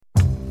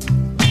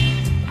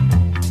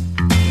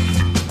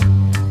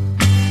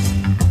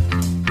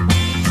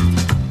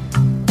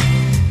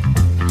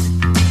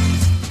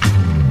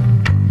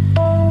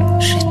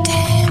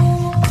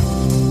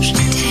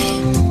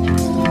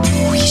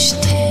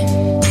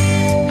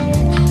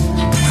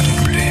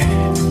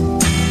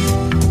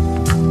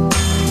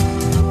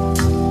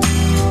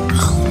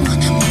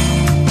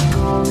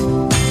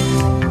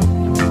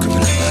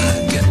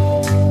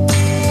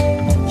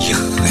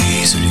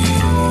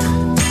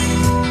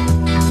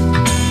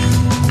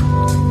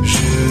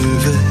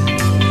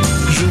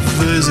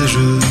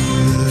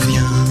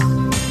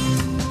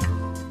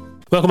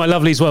Welcome, my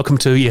lovelies. Welcome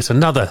to yet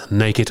another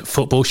Naked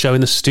Football show. In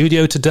the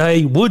studio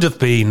today would have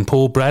been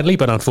Paul Bradley,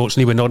 but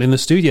unfortunately we're not in the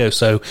studio.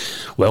 So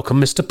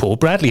welcome, Mr. Paul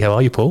Bradley. How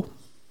are you, Paul?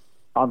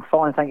 I'm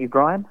fine, thank you,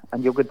 Graham.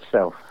 And your good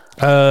self?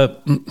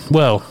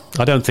 Well,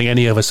 I don't think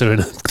any of us are in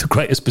the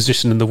greatest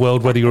position in the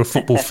world, whether you're a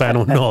football fan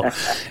or not.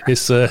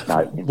 It's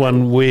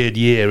one weird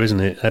year, isn't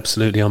it?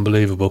 Absolutely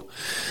unbelievable.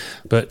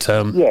 But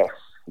Yes,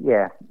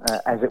 yeah.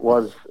 As it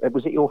was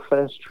it your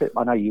first trip?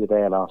 I know you were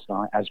there last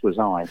night, as was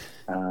I.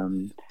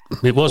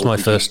 It was my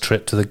first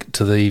trip to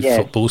the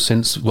football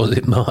since, was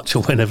it March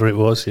or whenever it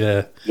was?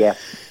 Yeah. Yeah.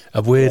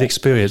 A weird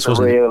experience,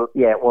 wasn't it?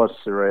 Yeah, it was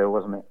surreal,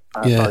 wasn't it?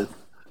 Both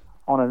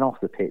on and off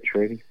the pitch,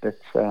 really. But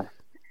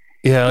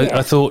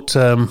I thought,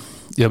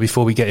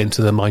 before we get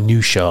into the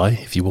minutiae,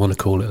 if you want to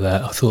call it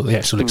that, I thought the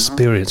actual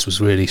experience was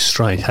really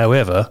strange.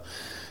 However,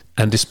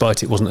 and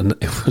despite it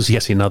was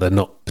yet another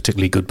not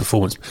particularly good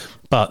performance,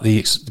 but the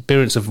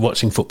experience of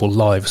watching football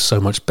live is so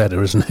much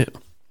better, isn't it?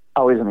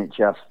 Oh, isn't it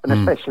just? And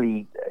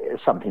especially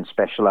something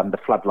special under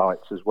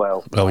floodlights as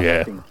well. Oh,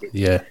 yeah.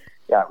 Yeah,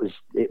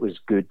 it was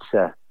good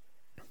to,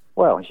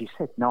 well, as you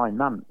said, 9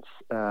 months.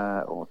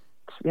 9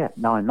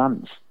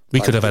 months. We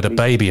could have had a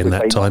baby in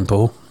that time,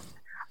 Paul.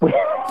 Well,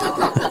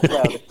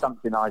 it's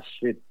something I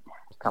should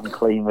come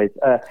clean with.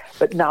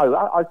 But no,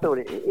 I thought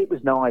it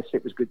was nice.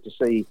 It was good to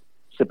see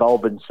Sir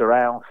Bob and Sir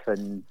Alf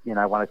and,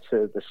 one or two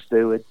of the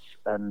stewards.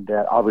 And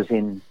I was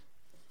in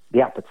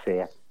the upper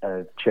tier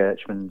of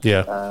Churchman's.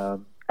 Yeah.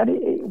 And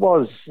it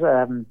was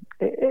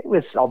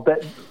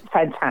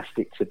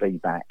fantastic to be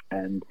back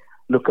and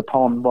look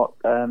upon what,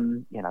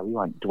 we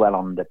won't dwell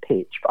on the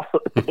pitch, but I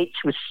thought the pitch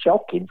was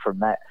shocking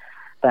from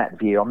that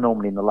view. I'm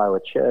normally in the lower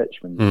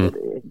Churchman, but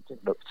it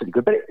didn't look pretty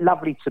good. But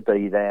lovely to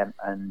be there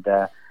and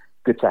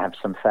good to have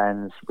some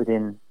fans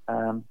within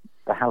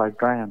the hallowed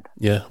ground.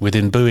 Yeah,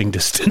 within booing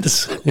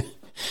distance.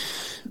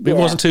 It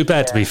wasn't too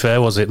bad, to be fair,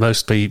 was it?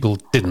 Most people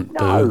didn't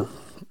boo.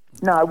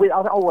 No,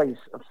 I've always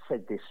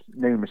said this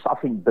numerous. I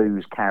think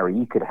boos carry.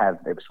 You could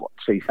have, there was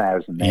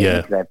 2,000 there. Yeah.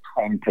 You could have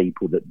 10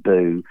 people that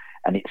boo,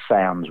 and it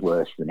sounds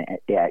worse than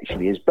it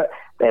actually is. But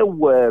there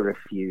were a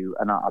few,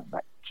 and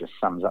that just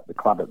sums up the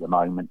club at the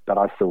moment. But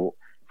I thought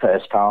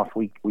first half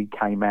we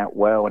came out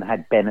well and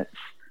had Bennett's.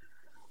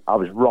 I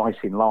was right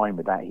in line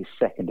with that. His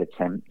second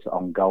attempt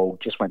on goal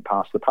just went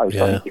past the post.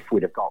 Yeah. I think if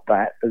we'd have got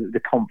that, the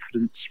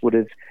confidence would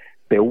have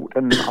built.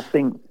 And I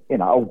think,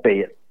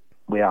 albeit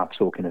we are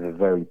talking of a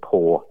very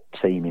poor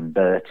team in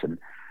Burton,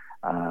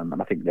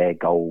 and I think their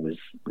goal was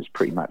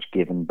pretty much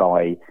given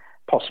by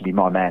possibly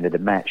my man of the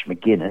match,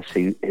 McGuinness,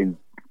 who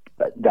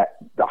the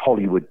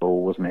Hollywood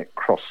ball, wasn't it,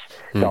 cross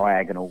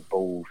diagonal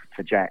ball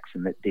for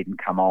Jackson that didn't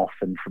come off,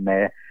 and from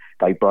there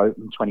they broke,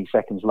 and 20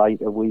 seconds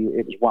later it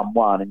was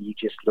 1-1, and you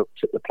just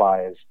looked at the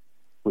players,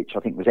 which I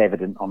think was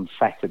evident on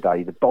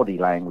Saturday, the body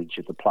language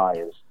of the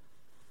players.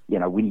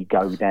 When you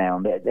go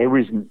down, there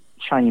isn't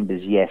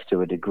Chambers, yes,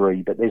 to a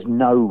degree, but there's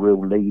no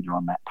real leader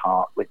on that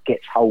part that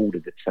gets hold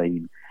of the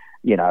team,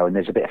 and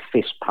there's a bit of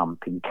fist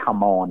pumping,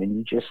 come on, and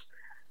you just,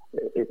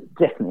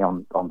 definitely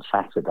on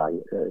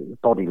Saturday,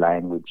 body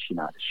language,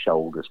 the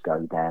shoulders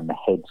go down, the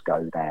heads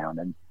go down,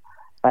 and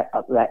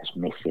that's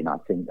missing, I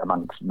think,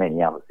 amongst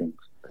many other things.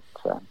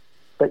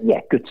 But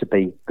yeah, good to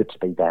be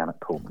down at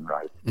Pullman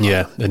Road.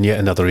 Yeah, and yet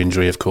another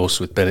injury, of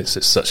course, with Bennett.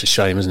 It's such a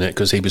shame, isn't it?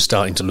 Because he was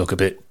starting to look a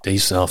bit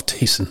half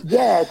decent.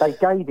 Yeah, they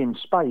gave him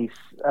space,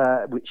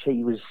 which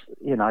he was,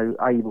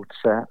 able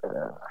to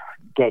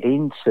get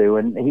into,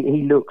 and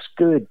he looks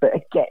good. But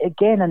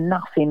again,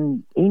 enough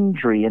in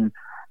injury, and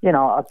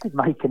I did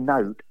make a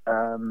note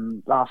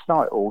last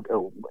night, or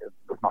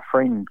with my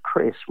friend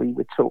Chris, we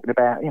were talking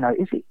about,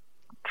 is it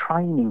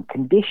training,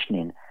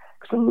 conditioning?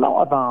 Because a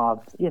lot of our,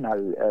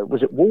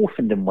 was it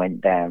Wolfenden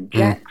went down,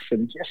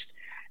 Jackson, just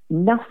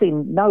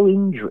nothing, no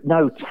injury,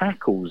 no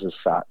tackles as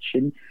such,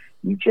 and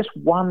you just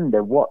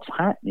wonder what's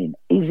happening.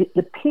 Is it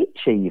the pitch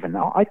even?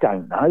 I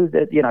don't know,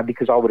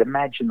 because I would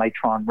imagine they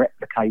try and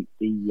replicate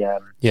the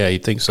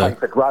you'd think so.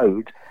 Clayford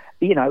Road.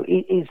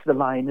 Is the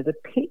laying of the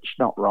pitch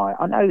not right?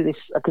 I know this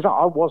because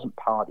I wasn't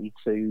party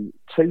to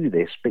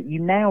this, but you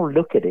now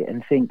look at it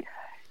and think,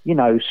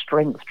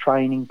 strength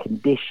training,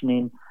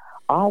 conditioning.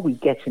 Are we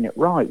getting it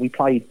right? We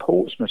played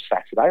Portsmouth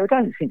Saturday. I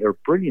don't think they're a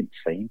brilliant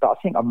team, but I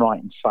think I'm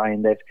right in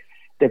saying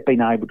they've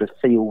been able to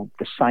field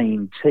the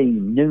same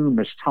team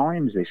numerous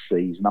times this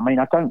season. I mean,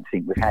 I don't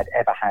think we've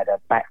ever had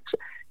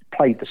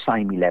played the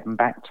same 11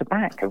 back to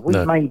back. Have we?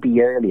 No. Maybe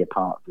earlier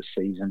part of the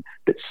season,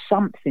 but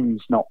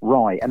something's not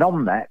right. And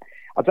on that,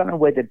 I don't know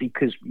whether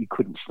because you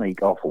couldn't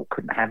sneak off or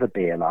couldn't have a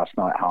beer last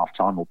night at half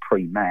time or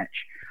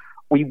pre-match.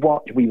 We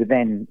were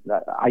then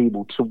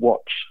able to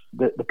watch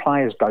the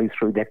players go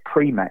through their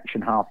pre-match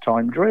and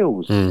half-time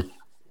drills.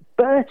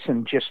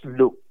 Burton just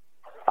looked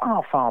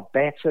far, far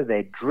better,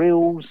 their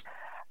drills.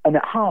 And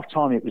at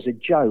half-time, it was a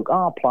joke.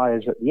 Our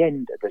players at the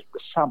end, the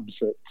subs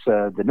at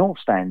the North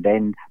Stand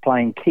end,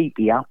 playing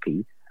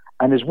keepy-uppy.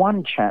 And as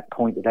one chap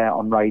pointed out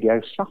on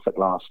Radio Suffolk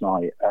last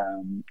night,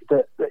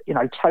 that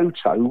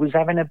Toto was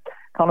having a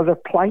kind of a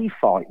play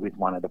fight with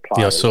one of the players.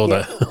 Yeah, I saw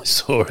that. I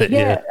saw it,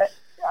 yeah.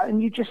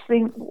 and you just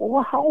think,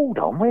 well, hold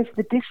on, where's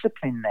the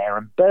discipline there?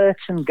 And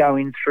Burton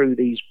going through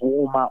these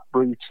warm-up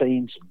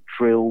routines and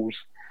drills.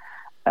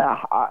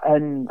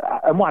 And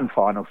one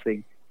final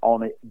thing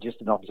on it,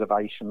 just an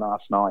observation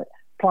last night.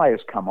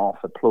 Players come off,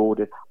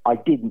 applauded. I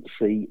didn't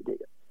see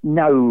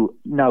no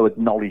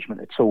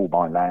acknowledgement at all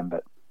by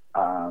Lambert.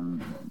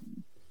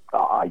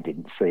 I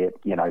didn't see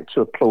it,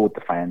 to applaud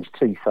the fans,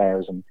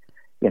 2,000,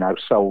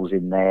 souls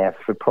in there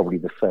for probably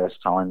the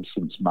first time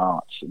since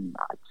March. And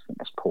I just think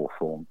that's poor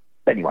form.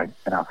 Anyway,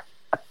 enough.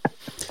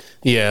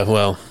 Yeah,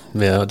 well,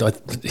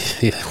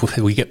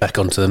 we get back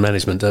onto the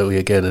management, don't we,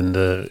 again?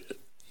 And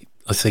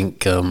I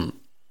think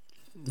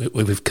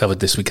we've covered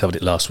this. We covered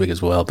it last week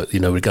as well. But,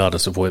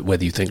 regardless of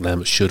whether you think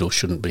Lambert should or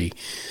shouldn't be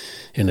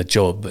in a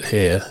job, but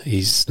here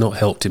he's not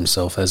helped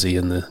himself, has he,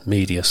 in the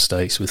media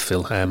stakes with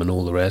Phil Ham and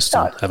all the rest,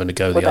 and having to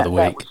go the other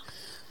week.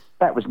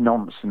 That was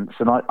nonsense.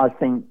 And I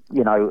think,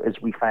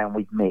 as we found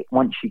with Mick,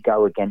 once you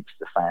go against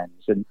the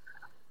fans, and,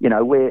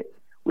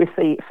 we're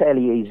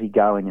fairly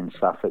easygoing in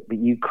Suffolk, but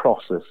you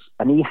cross us,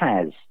 and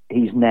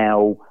he's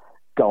now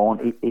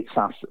gone. It's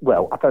us.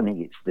 Well, I don't think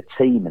it's the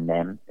team and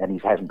them, and he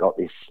hasn't got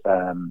this,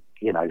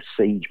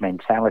 siege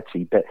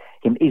mentality, but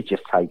he's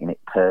just taking it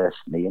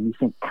personally, and you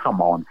think,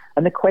 come on.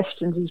 And the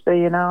questions he's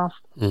being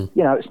asked,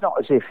 it's not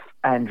as if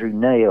Andrew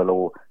Neil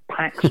or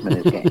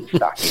Paxman is getting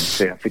stuck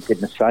into it, for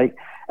goodness sake.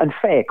 And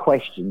fair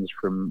questions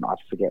from, I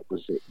forget,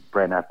 was it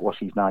Brenner, what's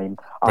his name?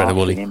 Brenner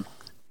Woolley. Him,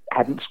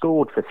 hadn't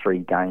scored for 3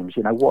 games.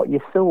 What are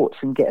your thoughts?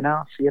 And getting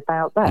arsy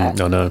about that.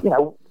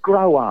 No.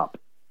 Grow up.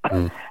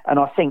 And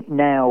I think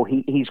now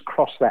he's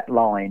crossed that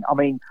line. I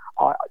mean,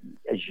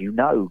 as you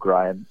know,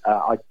 Graham,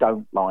 I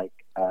don't like,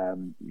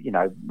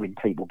 when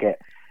people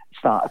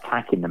start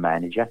attacking the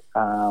manager,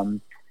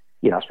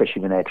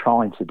 especially when they're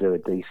trying to do a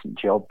decent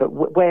job. But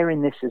where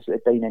in this has there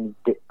been any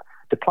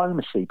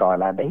diplomacy by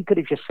Lambert? He could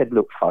have just said,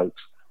 look,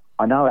 folks,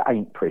 I know it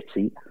ain't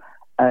pretty,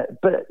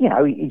 but,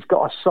 he's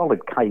got a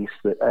solid case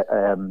that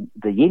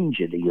the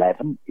injured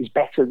 11 is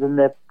better than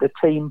the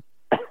team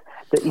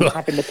that he's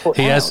having to put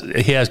out.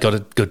 He has got a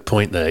good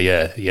point there,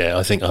 yeah.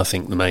 I think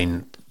the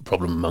main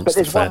problem amongst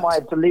the fans... But there's one way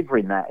of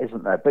delivering that,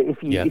 isn't there? But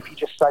if you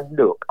just say,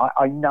 look,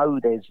 I know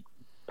there's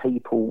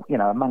people,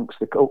 amongst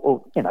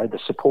the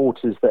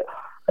supporters that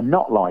are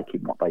not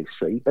liking what they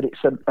see, but it's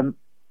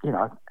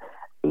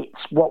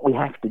it's what we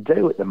have to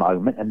do at the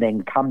moment, and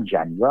then come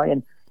January,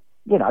 and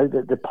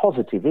the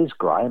positive is,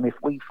 Graham, if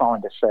we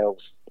find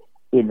ourselves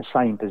in the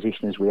same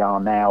position as we are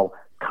now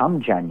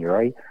come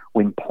January,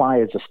 when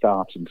players are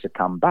starting to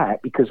come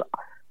back, because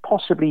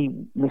possibly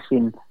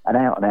missing an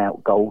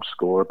out-and-out goal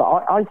scorer, but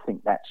I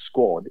think that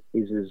squad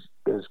is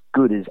as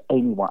good as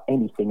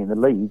anything in the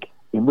league,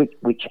 in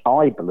which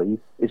I believe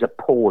is a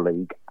poor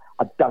league.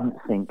 I don't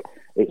think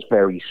it's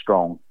very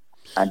strong.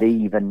 And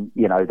even,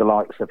 the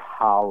likes of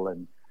Hull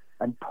and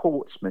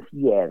Portsmouth,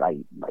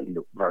 they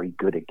look very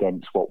good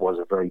against what was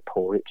a very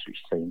poor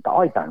Ipswich team. But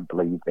I don't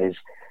believe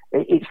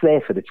it's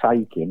there for the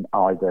taking,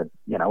 either,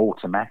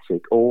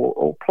 automatic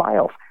or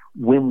playoff,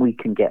 when we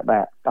can get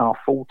our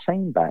full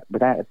team back,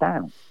 without a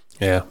doubt.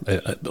 Yeah,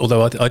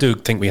 although I do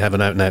think we have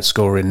an out-and-out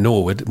scorer in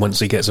Norwood once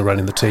he gets a run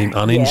in the team,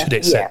 uninjured,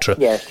 etc.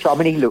 Yeah, so, I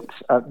mean, he looks,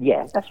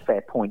 that's a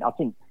fair point. I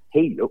think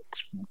he looked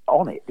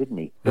on it, didn't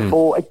he?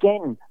 Before,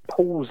 again,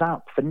 pulls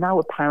up for no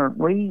apparent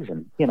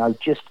reason,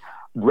 just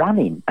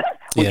running,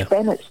 which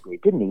Bennett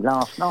did, didn't he,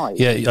 last night?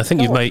 Yeah, I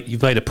think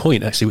you've made a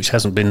point, actually, which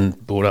hasn't been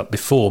brought up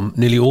before.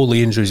 Nearly all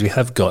the injuries we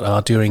have got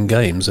are during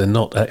games. They're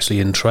not actually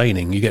in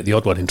training. You get the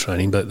odd one in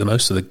training, but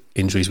most of the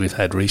injuries we've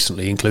had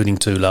recently, including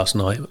 2 last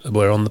night,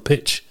 were on the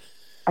pitch.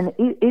 And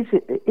is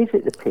it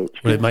the pitch?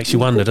 Well, it makes you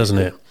wonder, doesn't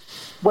it?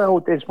 Well,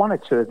 there's 1 or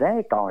 2 of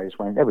their guys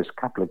when there was a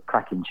couple of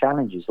cracking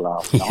challenges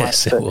last night.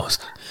 Yes, it was.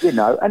 And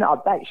I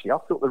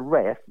thought the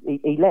ref,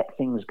 he let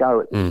things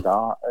go at the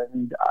start,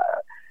 and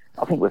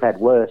I think we've had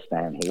worse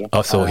down here.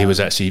 I thought he was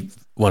actually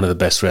one of the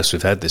best refs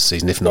we've had this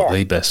season, if not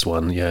the best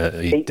one. Yeah,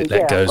 he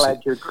let go. I'm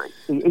glad you agree.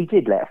 He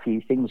did let a few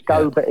things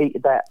go, but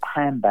that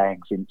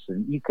handbags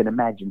incident, you can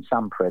imagine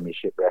some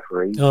Premiership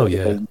referees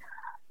been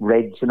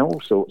reds and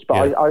all sorts.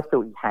 But I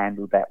thought he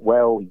handled that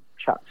well. He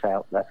chucked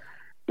out the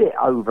bit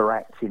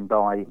overacting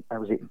by,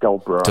 was it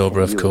Dobra?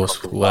 Dobra, of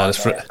course. Well,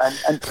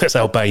 that's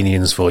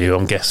Albanians for you,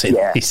 I'm guessing.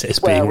 Yeah. He says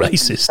being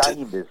racist.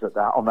 Chambers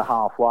on the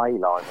halfway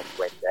line when he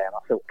went down.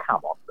 I thought,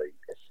 come on, Lucas.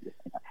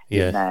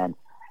 Man,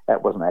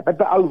 that wasn't there.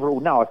 But overall,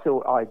 no,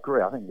 I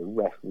agree. I think the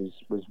ref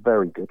was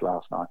very good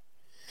last night.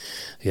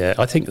 Yeah,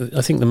 I think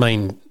the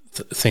main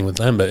thing with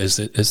Lambert is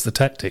the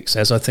tactics,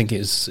 as I think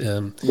it's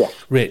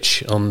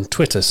Rich on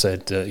Twitter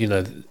said.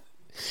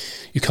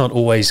 You can't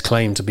always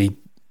claim to be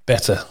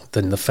better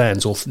than the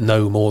fans or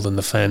know more than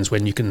the fans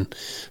when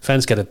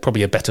fans get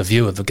probably a better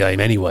view of the game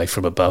anyway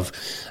from above.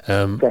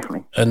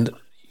 Definitely. And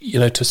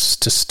to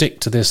stick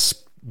to this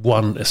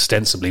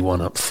ostensibly one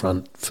up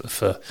front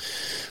for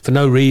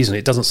no reason.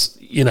 It doesn't,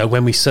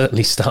 when we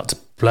certainly start to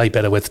play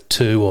better with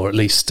 2, or at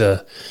least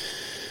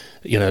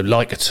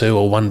like a 2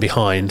 or 1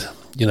 behind.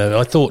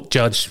 I thought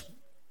Judge,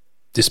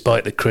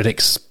 despite the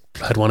critics,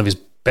 had one of his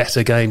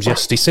better games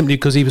yesterday simply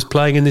because he was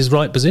playing in his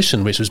right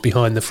position, which was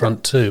behind the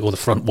front two, or the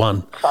front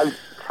one.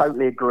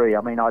 Totally agree.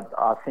 I mean, I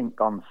think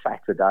on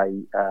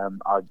Saturday,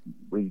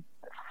 three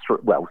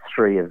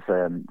of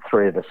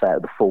us out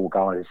of the four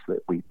guys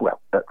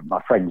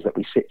my friends that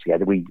we sit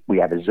together, we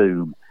had a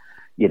Zoom,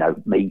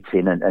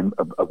 meeting and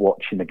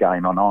watching the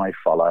game on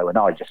iFollow, and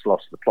I just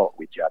lost the plot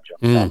with Judge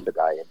on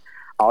Saturday, and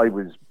I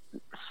was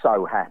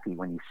so happy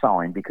when he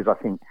signed, because I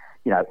think,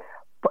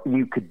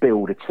 you could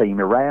build a team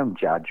around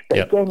Judge, but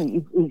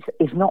again,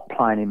 he's not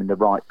playing him in the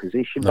right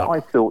position. No. But I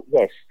thought,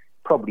 yes,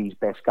 probably his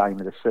best game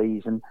of the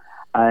season.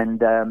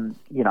 And,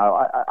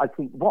 I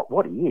think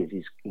what he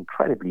is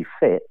incredibly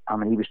fit. I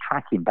mean, he was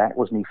tracking back,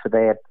 wasn't he, for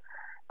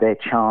their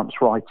chance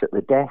right at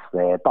the death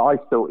there. But I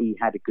thought he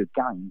had a good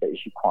game, but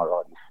as you quite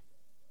rightly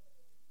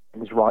said, in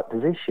his right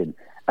position.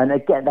 And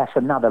again, that's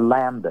another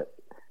Lambert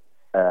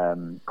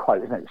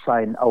quote, isn't it?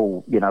 Saying,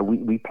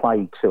 we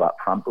played two up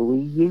front, but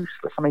we're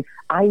useless. I mean,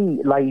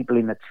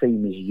 labelling a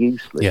team as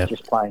useless,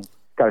 just going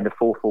to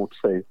 4-4-2,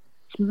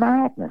 it's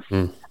madness.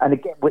 And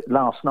again,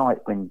 last night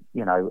when,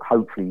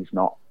 hopefully he's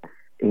not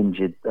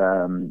injured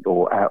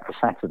or out for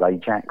Saturday,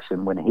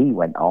 Jackson, when he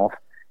went off,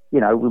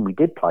 when we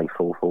did play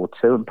 4-4-2,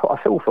 and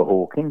I feel for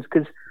Hawkins,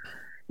 because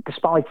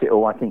despite it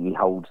all, I think he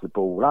holds the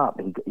ball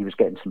up. He was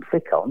getting some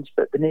flick-ons,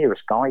 but the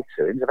nearest guy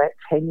to him is about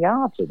 10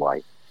 yards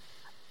away.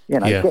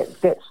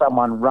 Get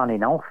someone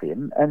running off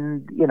him,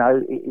 and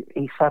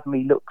he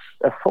suddenly looks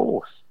a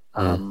force.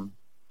 I'd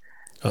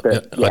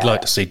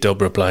like to see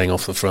Dobra playing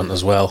off the front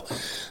as well,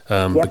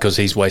 because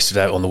he's wasted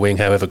out on the wing.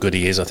 However good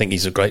he is, I think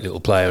he's a great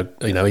little player.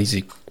 He's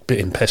a bit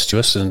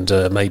impetuous and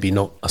maybe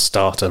not a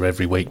starter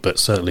every week, but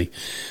certainly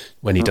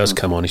when he does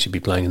come on, he should be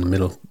playing in the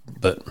middle.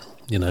 But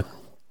not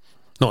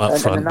up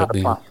front.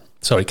 But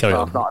sorry, carry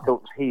on. I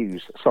thought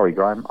Hughes. Sorry,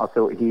 Graham. I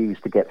thought Hughes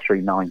to get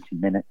through 90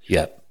 minutes.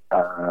 Yeah.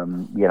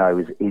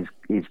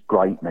 Is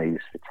great news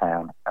for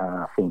Town.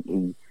 I think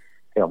he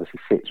obviously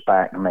sits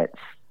back and lets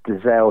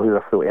Gazelle, who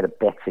I thought had a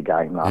better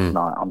game last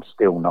night. I'm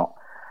still not.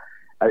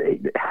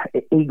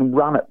 He can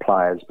run at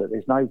players, but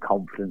there's no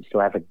confidence to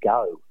have a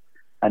go.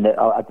 And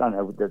I don't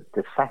know,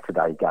 the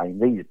Saturday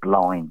game, these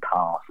blind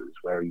passes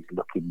where he's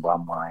looking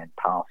one way and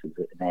passes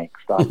it the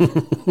next.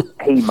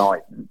 He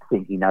might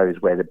think he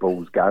knows where the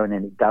ball's going,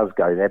 and it does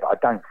go there, but I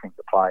don't think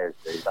the players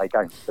do. They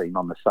don't seem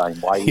on the same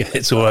way. Yeah,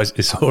 it's all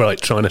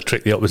right trying to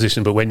trick the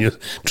opposition, but when you're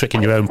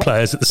tricking your own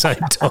players at the same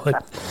time.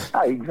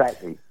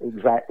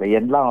 Exactly.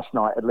 And last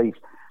night, at least,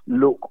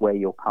 look where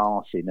you're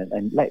passing,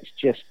 and let's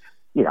just,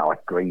 I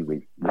agree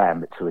with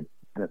Lambert to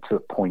a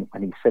point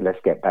when he said, let's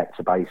get back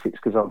to basics,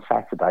 because on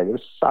Saturday there were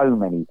so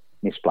many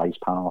misplaced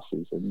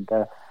passes. And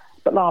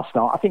but last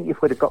night, I think if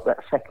we'd have got that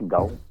second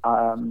goal,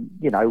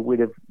 we'd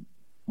have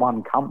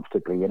won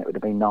comfortably, and it would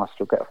have been nice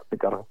to have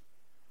got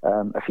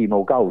a few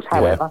more goals.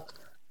 However,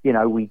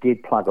 we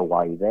did plug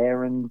away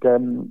there, and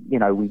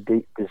we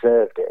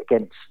deserved it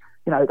against.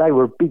 They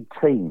were a big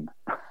team.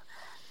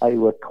 They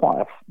were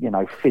quite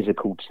a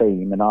physical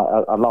team, and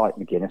I like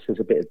McGuinness. There's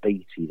a bit of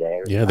Beattie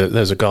there. Yeah,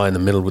 there's a guy in the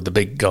middle with the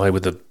big guy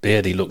with the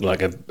beard. He looked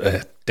like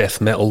a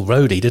death metal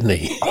roadie, didn't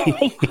he?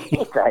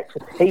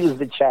 He was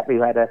the chap who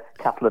had a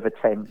couple of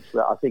attempts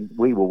that I think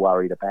we were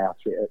worried about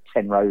it at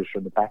 10 rows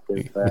from the back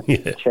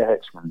of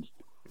Churchman's.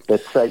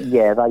 But they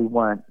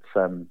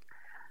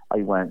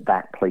weren't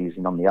that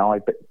pleasing on the eye,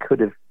 but could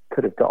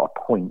have got a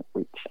point,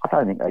 which I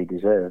don't think they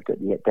deserved at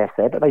the death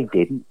there, but they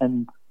didn't,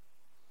 and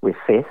we're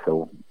fifth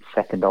or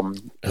second on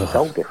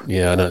goal difference.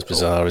 Yeah, I know it's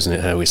bizarre, isn't it,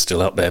 how we're still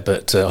up there,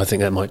 but I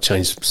think that might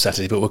change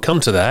Saturday, but we'll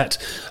come to that.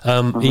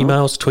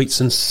 Emails,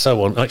 tweets and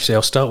so on. Actually,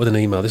 I'll start with an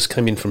email. This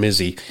came in from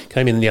Izzy.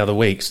 Came in the other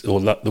week,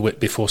 or the week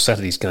before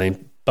Saturday's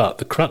game, but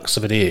the crux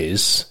of it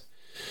is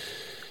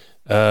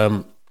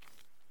an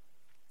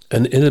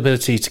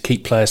inability to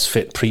keep players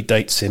fit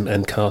predates him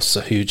and casts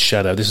a huge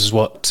shadow. This is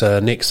what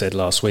Nick said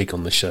last week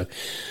on the show.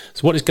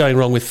 So what is going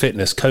wrong with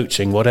fitness,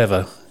 coaching,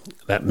 whatever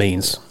that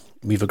means?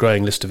 We've a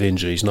growing list of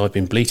injuries, and I've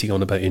been bleating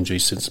on about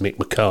injuries since Mick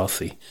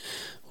McCarthy.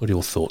 What are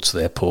your thoughts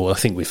there, Paul? I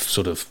think we've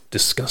sort of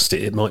discussed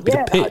it. It might be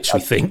the pitch, we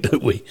think,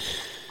 don't we?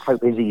 I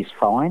hope Izzy's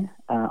fine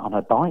on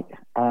her bike.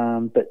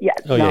 But yeah.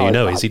 Oh, yeah, you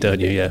know Izzy,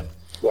 don't you? Yeah.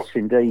 Yes,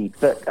 indeed.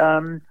 But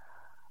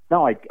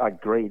no, I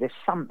agree. There's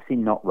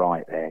something not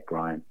right there,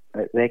 Graham.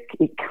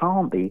 It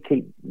can't be. You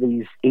keep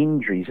these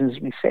injuries, as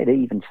we said,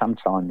 even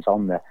sometimes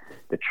on the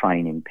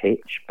training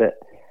pitch, but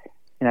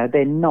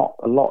they're not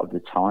a lot of the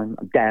time.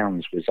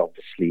 Downs was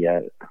obviously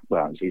it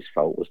was his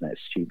fault, wasn't it?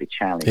 A stupid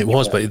challenge. It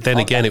was, but then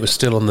again, it was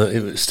still on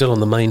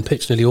the main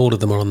pitch. Nearly all of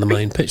them are on the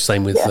main pitch.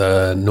 Same with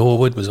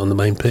Norwood was on the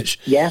main pitch.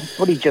 Yeah,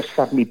 well, he just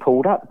suddenly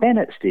pulled up.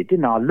 Bennett's did,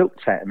 didn't I? I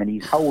looked at him and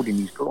he's holding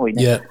his groin.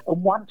 Yeah.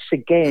 And once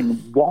again,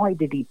 why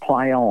did he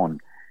play on?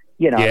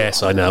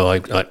 Yes, I know. I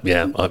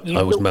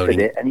was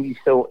moaning at it, and he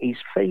thought he's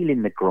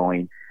feeling the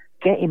groin.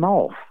 Get him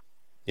off.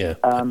 Yeah.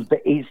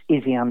 But is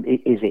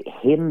it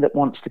him that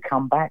wants to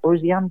come back, or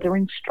is he under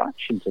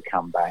instruction to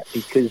come back?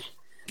 Because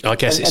I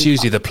guess it's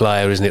usually the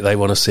player, isn't it? They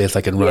want to see if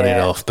they can run it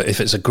off. But if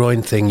it's a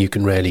groin thing, you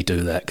can rarely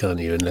do that, can't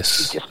you?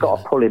 Unless you just got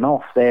to pull him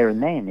off there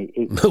and then.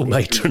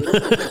 Matron.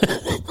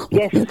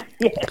 Yes,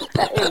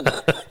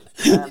 that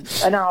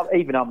is. And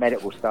even our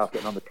medical staff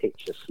getting on the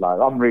pitch are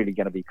slow. I'm really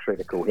going to be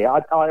critical here.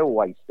 I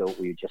always thought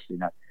we were just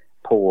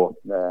poor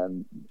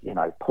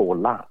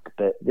luck,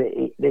 but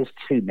there's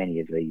too many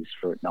of these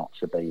for it not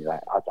to be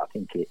that. I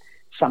think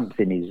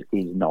something is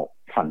not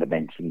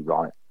fundamentally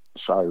right.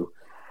 So,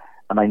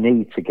 and they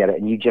need to get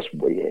it.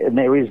 And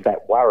there is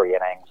that worry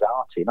and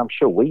anxiety, and I'm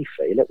sure we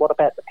feel it. What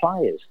about the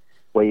players?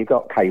 Well, you've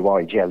got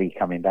KY Jelly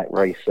coming back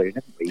very soon,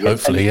 haven't we?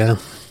 Hopefully, and,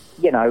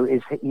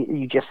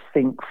 you just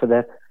think for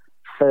the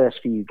first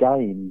few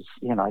games, is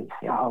he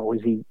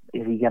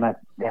going to,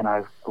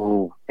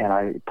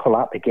 pull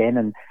up again?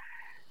 And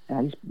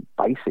he's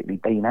basically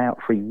been out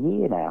for a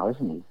year now,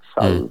 hasn't he?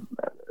 So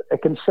a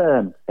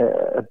concern,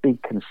 a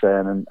big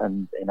concern,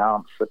 and in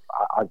answer,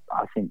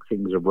 I think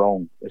things are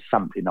wrong. There's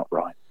something not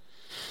right.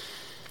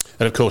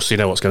 And of course, you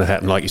know what's going to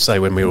happen. Like you say,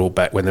 when they're all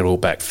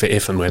back fit,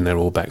 if and when they're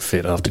all back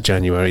fit after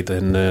January,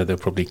 then they'll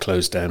probably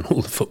close down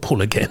all the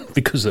football again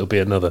because there'll be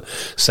another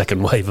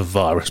second wave of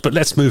virus. But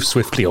let's move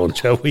swiftly on,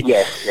 shall we?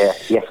 Yes,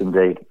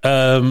 indeed.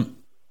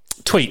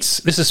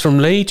 Tweets. This is from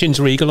Lee,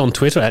 Ginger Eagle, on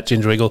Twitter,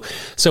 @GingerEagle.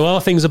 So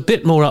are things a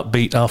bit more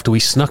upbeat after we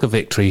snuck a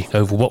victory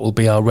over what will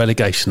be our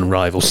relegation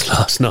rivals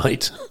last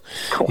night?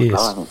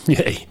 Yes.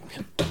 Yay.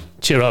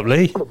 Cheer up,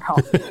 Lee.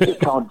 It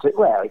can't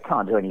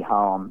do any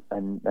harm.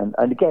 And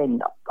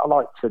again, I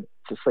like to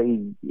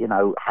see,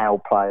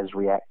 how players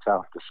react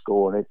after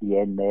scoring at the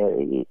end there.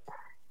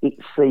 It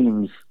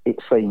seems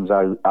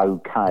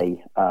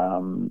okay,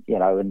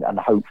 and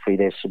hopefully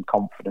there's some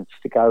confidence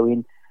to go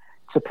in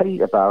to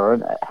Peterborough.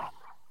 And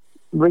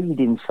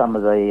reading some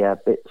of the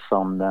bits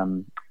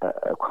on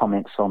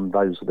comments on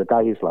those of the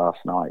days last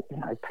night,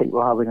 people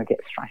are going to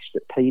get thrashed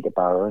at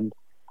Peterborough. And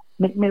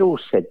Mick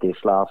Mills said this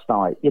last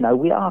night.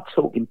 We are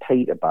talking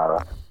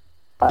Peterborough,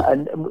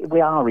 and we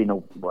are in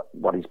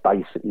what is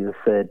basically the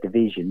third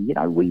division.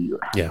 We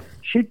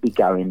should be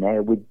going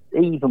there with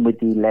the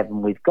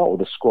 11 we've got, or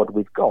the squad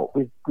we've got,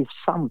 with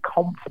some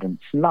confidence.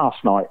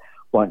 Last night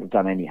won't have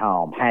done any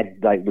harm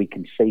had we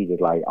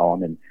conceded late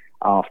on, and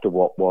after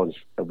what was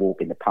a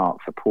walk in the park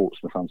for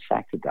Portsmouth on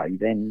Saturday,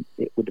 then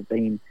it would have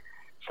been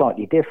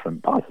slightly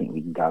different. But I think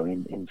we can go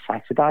in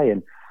Saturday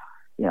and,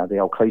 the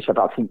old cliche, but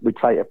I think we'd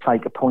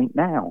take a point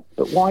now.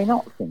 But why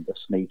not think of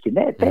sneaking?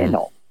 They're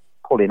not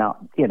pulling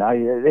up.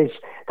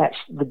 That's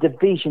the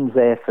division's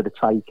there for the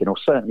taking, or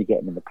certainly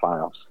getting in the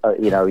playoffs.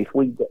 If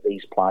we get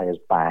these players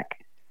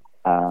back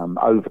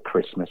over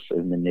Christmas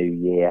and the New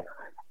Year,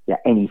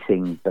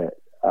 anything but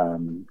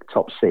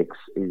top six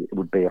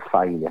would be a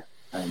failure.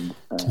 And,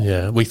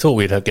 we thought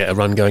we'd get a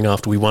run going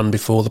after we won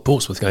before the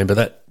Portsmouth game, but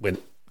that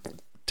went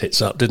tits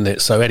up, didn't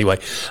it? So anyway,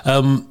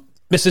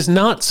 Mrs.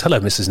 Nuts. Hello,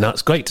 Mrs.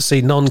 Nuts. Great to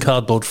see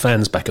non-cardboard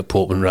fans back at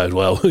Portman Road.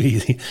 Well,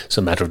 it's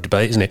a matter of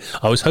debate, isn't it?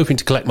 I was hoping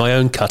to collect my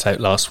own cutout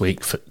last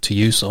week to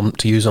use on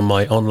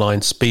my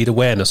online speed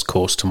awareness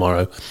course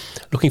tomorrow.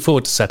 Looking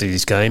forward to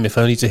Saturday's game, if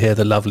only to hear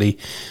the lovely...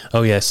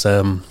 Oh, yes,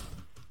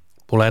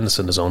 Paul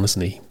Anderson is on,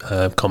 isn't he?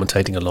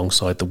 Commentating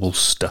alongside the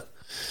Worcester.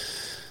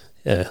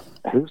 Yeah.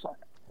 Who's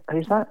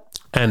that?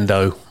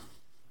 Ando.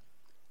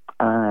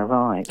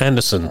 Right.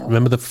 Anderson.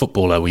 Remember the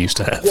footballer we used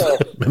to have?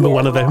 Yes, remember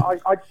one of them?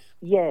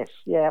 Yes.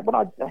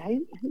 Well,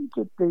 who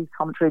did the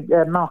commentary?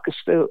 Marcus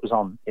Stewart was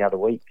on the other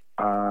week.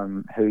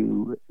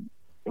 Who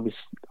it was?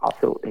 I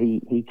thought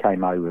he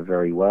came over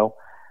very well.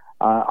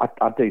 I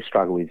do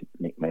struggle with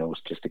Mick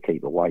Mills just to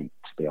keep awake,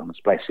 to be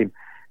honest. Bless him.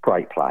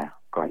 Great player.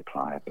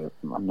 But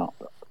I'm not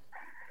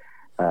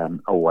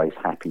always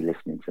happy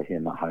listening to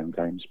him at home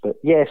games. But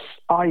yes,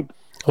 I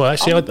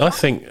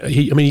think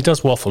he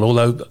does waffle,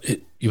 although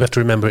you have to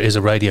remember it is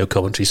a radio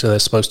commentary, so they're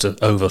supposed to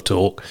over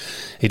talk.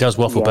 He does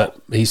waffle,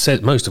 but he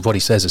says most of what he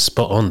says is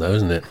spot on, though,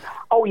 isn't it?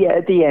 Oh yeah,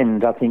 at the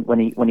end, I think when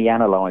he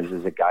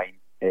analyses a game,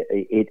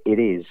 it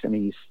is, and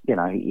he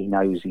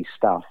knows his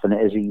stuff. And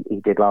as he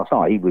did last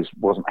night, he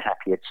wasn't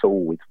happy at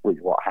all with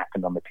what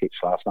happened on the pitch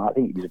last night. I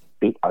think he was a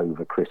bit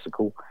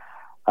overcritical.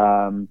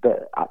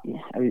 But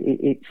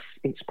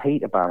it's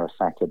Peterborough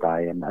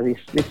Saturday, and this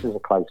is a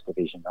close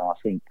division. And I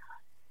think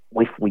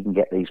if we can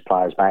get these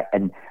players back,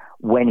 and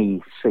when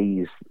he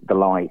sees the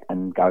light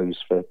and goes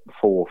for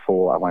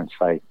 4-4, I won't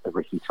say the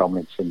Ricky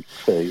Tomlinson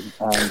 2,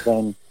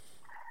 then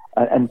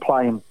and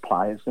playing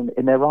players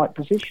in their right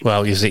position.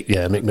 Well, you see,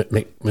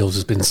 Mick Mills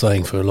has been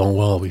saying for a long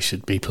while we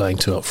should be playing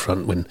two up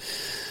front. When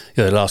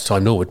the last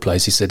time Norwood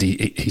plays, he said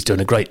he's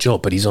doing a great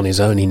job, but he's on his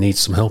own. He needs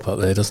some help up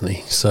there, doesn't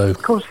he? So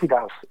of course he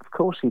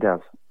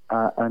does.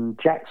 And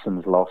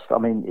Jackson's lost. I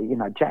mean,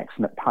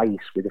 Jackson at pace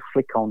with a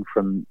flick on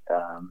from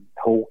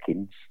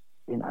Hawkins.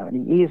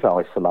 And he is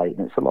isolated.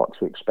 And it's a lot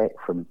to expect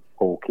from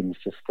Hawkins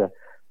just to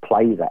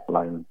play that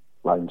lone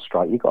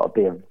strike. You've got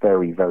to be a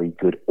very, very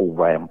good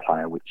all-round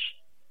player, which,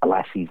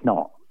 alas, he's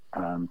not.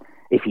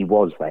 If he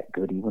was that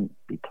good, he wouldn't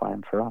be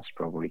playing for us,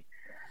 probably.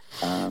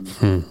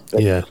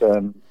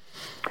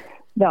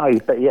 No,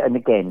 but yeah, and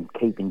again,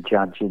 keeping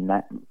Judge in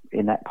that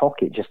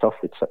pocket, just off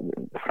the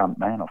front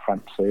man or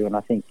front two, and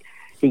I think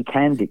he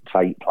can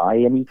dictate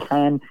play, and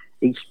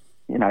he's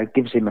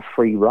gives him a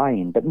free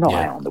rein, but not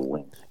out on the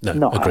wing.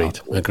 No, agreed.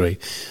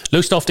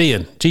 Lowestoft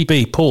Ian,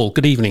 GB, Paul,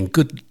 good evening.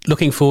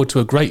 Looking forward to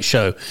a great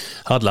show.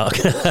 Hard luck.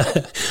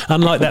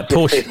 Unlike that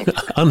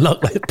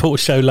poor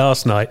show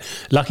last night,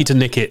 lucky to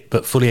nick it,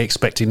 but fully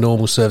expecting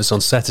normal service on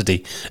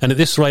Saturday. And at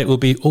this rate, we'll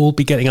all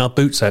be getting our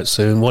boots out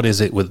soon. What is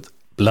it with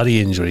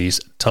bloody injuries?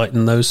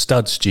 Tighten those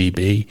studs,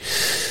 GB.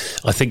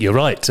 I think you're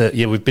right.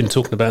 We've been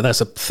talking about that's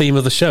a theme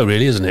of the show,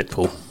 really, isn't it,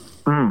 Paul?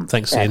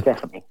 Thanks, Ian.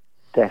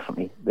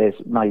 Definitely. There's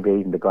maybe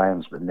even the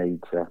groundsman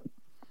needs to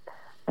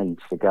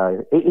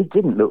go. It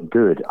didn't look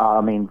good.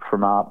 I mean,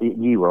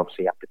 you were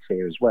obviously up the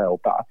tier as well,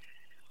 but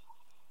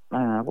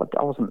I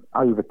wasn't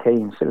over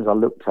keen as soon as I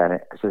looked at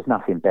it, because there's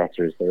nothing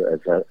better as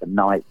a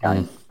night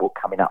game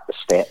coming up the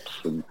steps.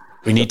 And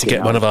we need to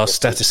get one of our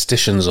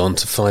statisticians on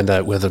to find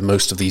out whether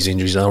most of these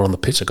injuries are on the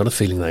pitch. I've got a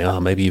feeling they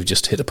are. Maybe you've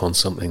just hit upon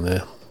something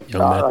there.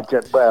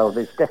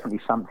 There's definitely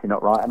something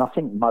not right, and I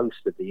think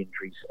most of the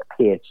injuries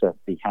appear to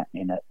be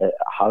happening at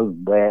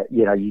home, where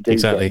you do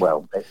exactly.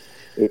 get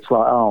it's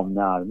like, oh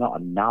no,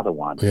 not another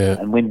one. Yeah.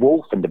 And when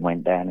Wolfenden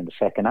went down in the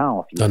second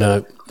half, I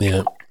know.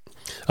 Yeah,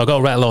 I've got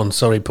to rattle on.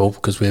 Sorry, Paul,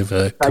 because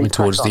we're coming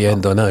towards the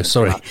end. I know.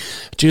 Sorry,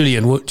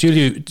 Julian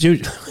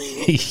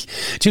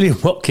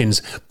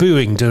Watkins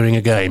booing during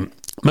a game.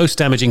 Most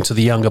damaging to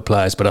the younger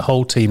players, but a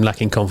whole team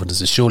lacking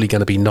confidence is surely going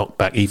to be knocked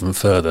back even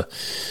further.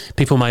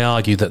 People may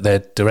argue that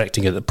they're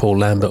directing it at Paul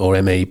Lambert or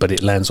ME, but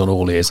it lands on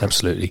all ears,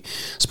 absolutely.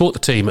 Support the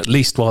team, at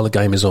least while the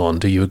game is on.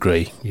 Do you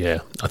agree? Yeah,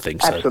 I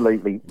think so.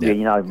 Absolutely. Yeah.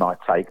 You know my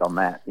take on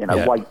that.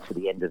 Wait to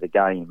the end of the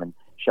game and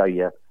show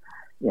you,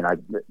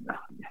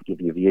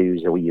 give your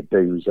views or your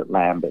boos at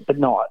Lambert, but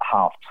not at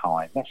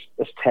half-time.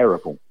 That's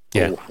terrible.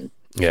 Yeah. Awful.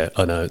 Yeah,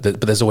 I know. But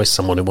there's always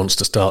someone who wants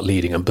to start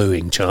leading and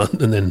booing chant,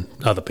 and then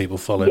other people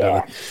follow.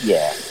 Yeah.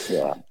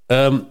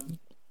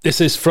 This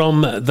is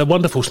from the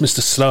wonderful Mr.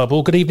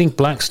 Slowball. Good evening,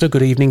 Blackster.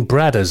 Good evening,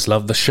 Bradders.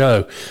 Love the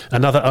show.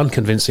 Another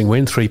unconvincing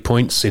win, 3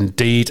 points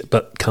indeed,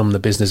 but come the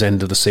business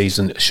end of the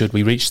season, should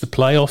we reach the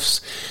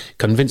playoffs,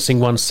 convincing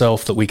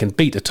oneself that we can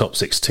beat a top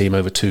 6 team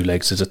over 2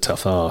 legs is a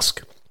tough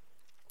ask.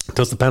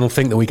 Does the panel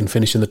think that we can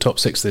finish in the top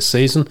 6 this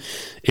season?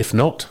 If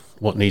not,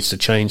 what needs to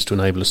change to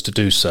enable us to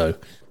do so?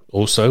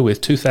 Also,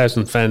 with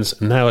 2,000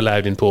 fans now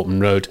allowed in Portman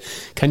Road,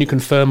 can you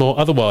confirm or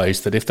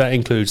otherwise that if that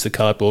includes the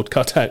cardboard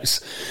cutouts,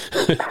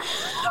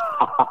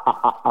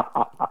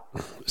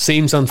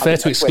 seems unfair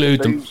to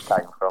exclude them?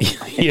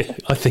 Yeah,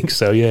 I think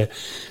so, yeah.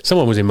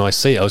 Someone was in my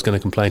seat. I was going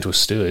to complain to a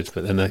steward,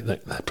 but then they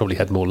probably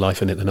had more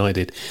life in it than I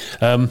did.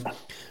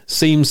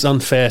 Seems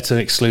unfair to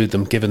exclude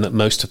them, given that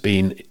most have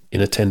been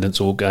in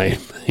attendance all game.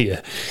 Yeah.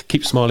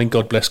 Keep smiling.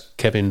 God bless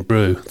Kevin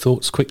Brew.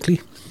 Thoughts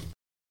quickly?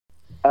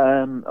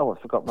 I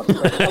forgot what.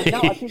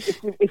 I think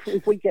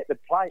if we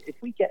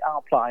get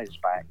our players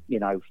back,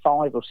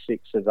 5 or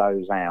 6 of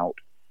those out,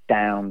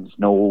 Downs,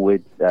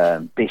 Norwood,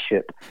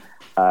 Bishop,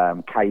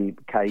 KY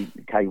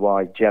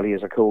Jelly,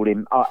 as I called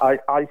him,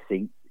 I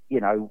think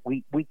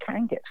we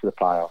can get to the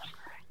playoffs.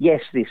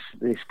 Yes, this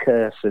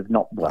curse of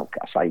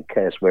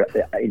we're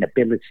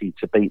inability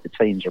to beat the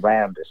teams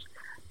around us.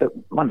 But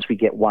once we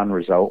get one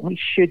result, we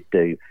should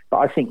do. But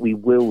I think we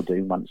will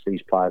do once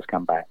these players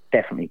come back.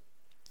 Definitely.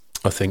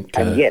 I think...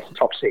 and yes,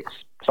 top six.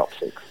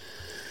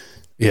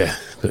 Yeah,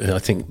 but I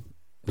think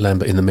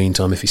Lambert, in the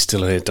meantime, if he's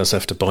still here, does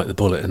have to bite the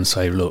bullet and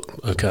say,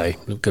 look, OK,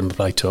 we're going to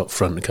play 2 up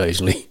front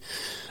occasionally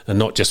and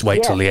not just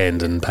wait till the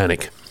end and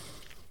panic.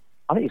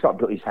 I think he's got to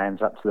put his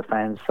hands up to the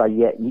fans, say,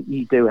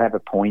 you do have a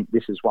point.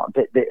 This is what...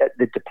 The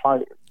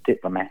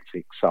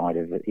diplomatic side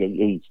of it,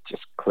 he's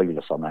just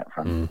clueless on that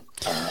front.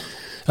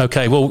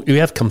 OK, well, we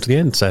have come to the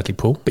end, sadly,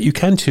 Paul, but you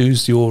can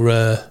choose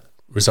your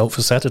result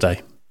for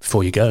Saturday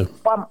before you go.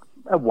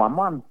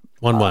 1-1.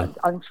 1-1.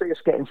 I can see us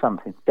getting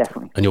something,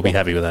 definitely. And you'll be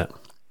happy with that?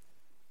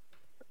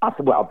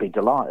 I'll be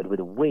delighted with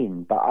a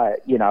win, but I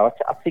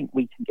think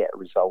we can get a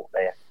result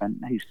there.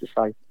 And who's to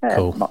say?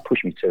 Cool. It might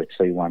push me to a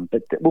 2-1,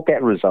 but we'll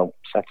get a result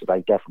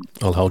Saturday,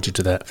 definitely. I'll hold you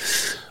to that.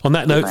 On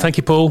that note, thank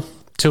you, Paul.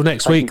 Till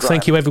next week.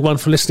 Thank you, everyone,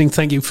 for listening.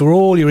 Thank you for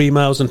all your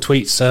emails and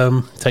tweets.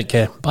 Take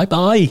care.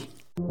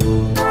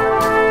 Bye-bye.